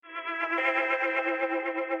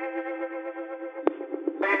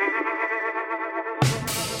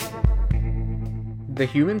The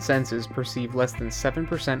human senses perceive less than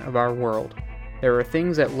 7% of our world. There are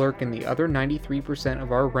things that lurk in the other 93%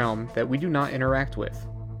 of our realm that we do not interact with.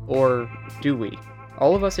 Or do we?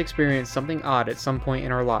 All of us experience something odd at some point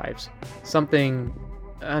in our lives. Something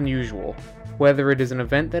unusual. Whether it is an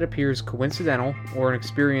event that appears coincidental or an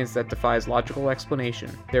experience that defies logical explanation,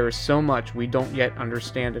 there is so much we don't yet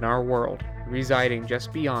understand in our world, residing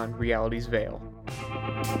just beyond reality's veil.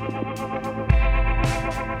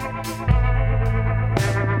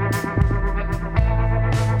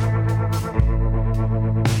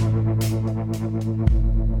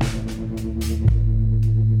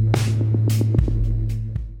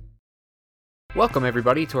 Welcome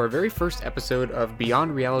everybody to our very first episode of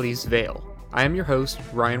Beyond Reality's Veil. I am your host,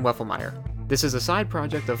 Ryan Weffelmeyer. This is a side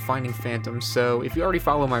project of Finding Phantoms, so if you already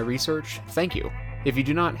follow my research, thank you. If you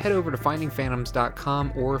do not, head over to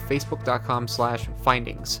findingphantoms.com or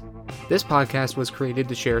facebook.com/findings. This podcast was created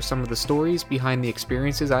to share some of the stories behind the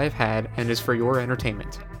experiences I have had and is for your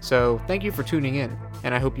entertainment. So thank you for tuning in,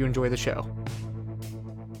 and I hope you enjoy the show.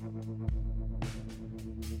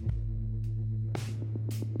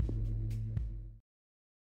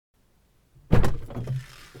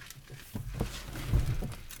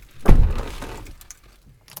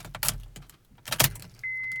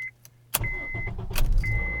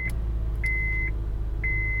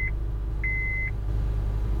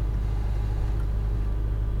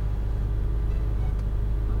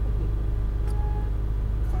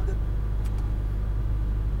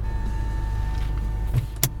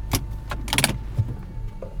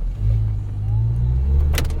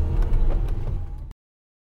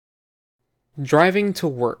 Driving to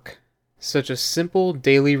work. Such a simple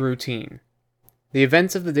daily routine. The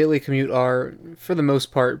events of the daily commute are, for the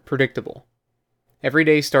most part, predictable. Every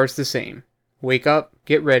day starts the same. Wake up,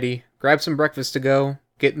 get ready, grab some breakfast to go,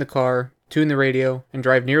 get in the car, tune the radio, and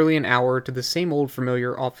drive nearly an hour to the same old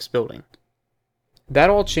familiar office building.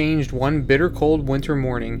 That all changed one bitter cold winter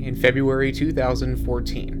morning in February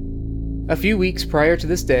 2014. A few weeks prior to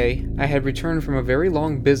this day, I had returned from a very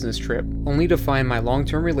long business trip, only to find my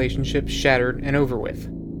long-term relationship shattered and over with.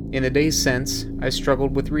 In the days since, I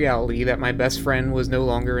struggled with reality that my best friend was no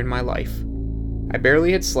longer in my life. I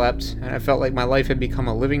barely had slept, and I felt like my life had become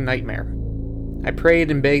a living nightmare. I prayed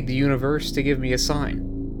and begged the universe to give me a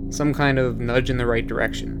sign, some kind of nudge in the right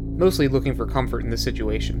direction, mostly looking for comfort in the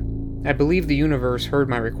situation. I believe the universe heard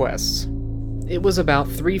my requests. It was about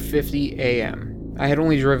 3:50 a.m. I had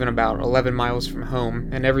only driven about 11 miles from home,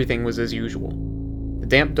 and everything was as usual. The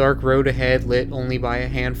damp dark road ahead lit only by a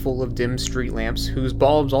handful of dim street lamps whose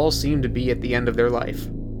bulbs all seemed to be at the end of their life.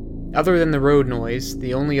 Other than the road noise,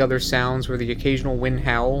 the only other sounds were the occasional wind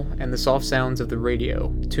howl and the soft sounds of the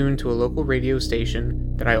radio, tuned to a local radio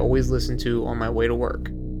station that I always listened to on my way to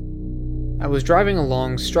work. I was driving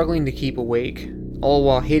along, struggling to keep awake, all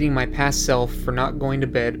while hating my past self for not going to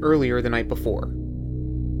bed earlier the night before.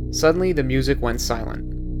 Suddenly, the music went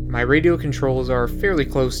silent. My radio controls are fairly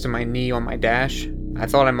close to my knee on my dash. I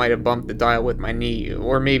thought I might have bumped the dial with my knee,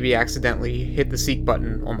 or maybe accidentally hit the seek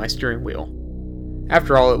button on my steering wheel.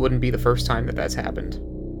 After all, it wouldn't be the first time that that's happened.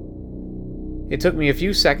 It took me a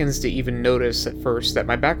few seconds to even notice at first that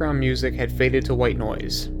my background music had faded to white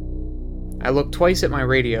noise. I looked twice at my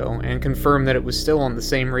radio and confirmed that it was still on the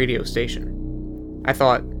same radio station. I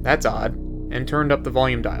thought, that's odd, and turned up the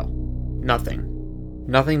volume dial. Nothing.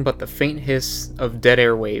 Nothing but the faint hiss of dead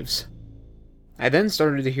air waves. I then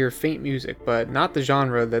started to hear faint music, but not the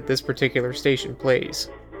genre that this particular station plays.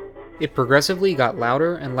 It progressively got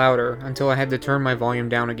louder and louder until I had to turn my volume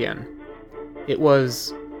down again. It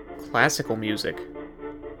was classical music.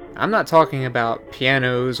 I'm not talking about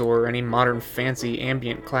pianos or any modern fancy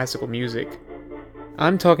ambient classical music.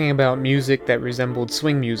 I'm talking about music that resembled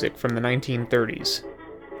swing music from the 1930s.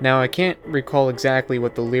 Now, I can't recall exactly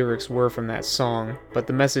what the lyrics were from that song, but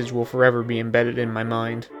the message will forever be embedded in my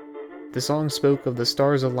mind. The song spoke of the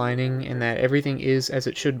stars aligning and that everything is as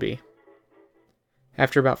it should be.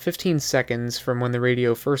 After about 15 seconds from when the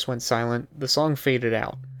radio first went silent, the song faded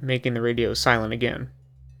out, making the radio silent again.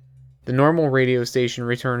 The normal radio station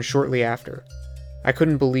returned shortly after. I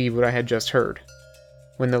couldn't believe what I had just heard.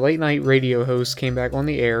 When the late-night radio host came back on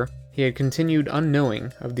the air, he had continued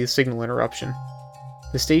unknowing of the signal interruption.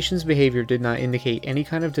 The station's behavior did not indicate any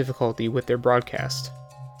kind of difficulty with their broadcast.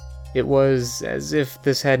 It was as if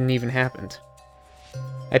this hadn't even happened.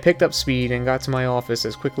 I picked up speed and got to my office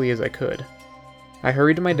as quickly as I could. I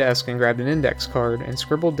hurried to my desk and grabbed an index card and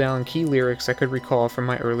scribbled down key lyrics I could recall from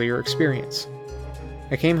my earlier experience.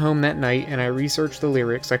 I came home that night and I researched the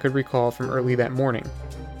lyrics I could recall from early that morning.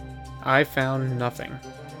 I found nothing.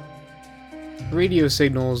 Radio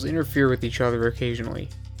signals interfere with each other occasionally.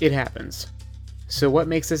 It happens. So what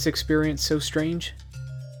makes this experience so strange?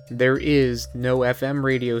 There is no FM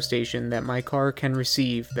radio station that my car can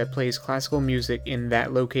receive that plays classical music in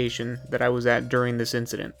that location that I was at during this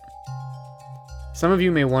incident. Some of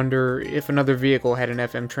you may wonder if another vehicle had an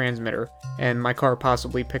FM transmitter, and my car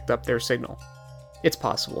possibly picked up their signal. It's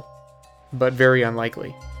possible, but very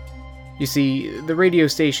unlikely. You see, the radio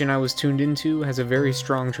station I was tuned into has a very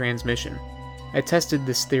strong transmission. I tested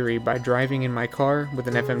this theory by driving in my car with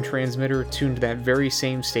an FM transmitter tuned to that very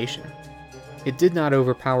same station. It did not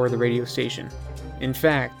overpower the radio station. In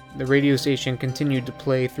fact, the radio station continued to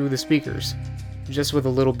play through the speakers, just with a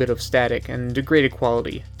little bit of static and degraded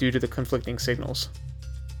quality due to the conflicting signals.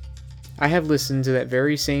 I have listened to that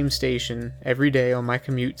very same station every day on my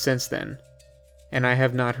commute since then, and I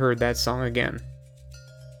have not heard that song again.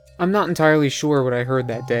 I'm not entirely sure what I heard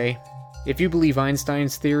that day. If you believe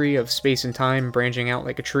Einstein's theory of space and time branching out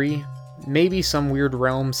like a tree, maybe some weird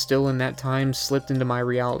realm still in that time slipped into my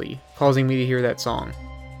reality, causing me to hear that song.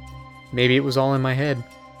 Maybe it was all in my head.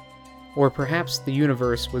 Or perhaps the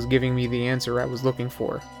universe was giving me the answer I was looking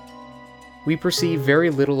for. We perceive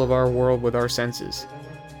very little of our world with our senses.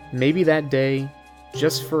 Maybe that day,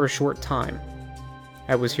 just for a short time,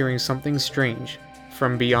 I was hearing something strange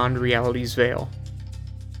from beyond reality's veil.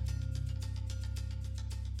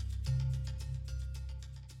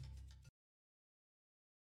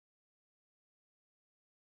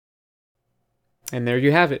 And there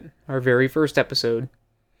you have it, our very first episode.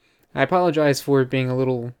 I apologize for it being a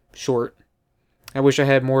little short. I wish I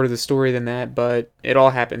had more to the story than that, but it all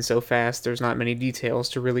happened so fast there's not many details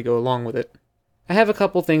to really go along with it. I have a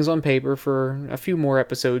couple things on paper for a few more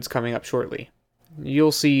episodes coming up shortly.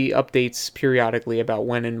 You'll see updates periodically about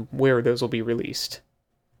when and where those will be released.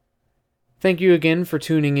 Thank you again for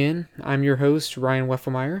tuning in. I'm your host, Ryan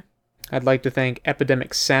Weffelmeyer. I'd like to thank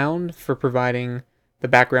Epidemic Sound for providing the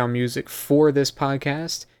background music for this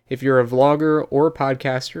podcast. If you're a vlogger or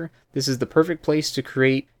podcaster, this is the perfect place to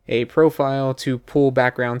create a profile to pull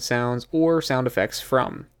background sounds or sound effects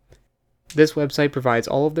from. This website provides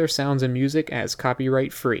all of their sounds and music as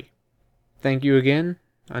copyright free. Thank you again.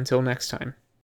 Until next time.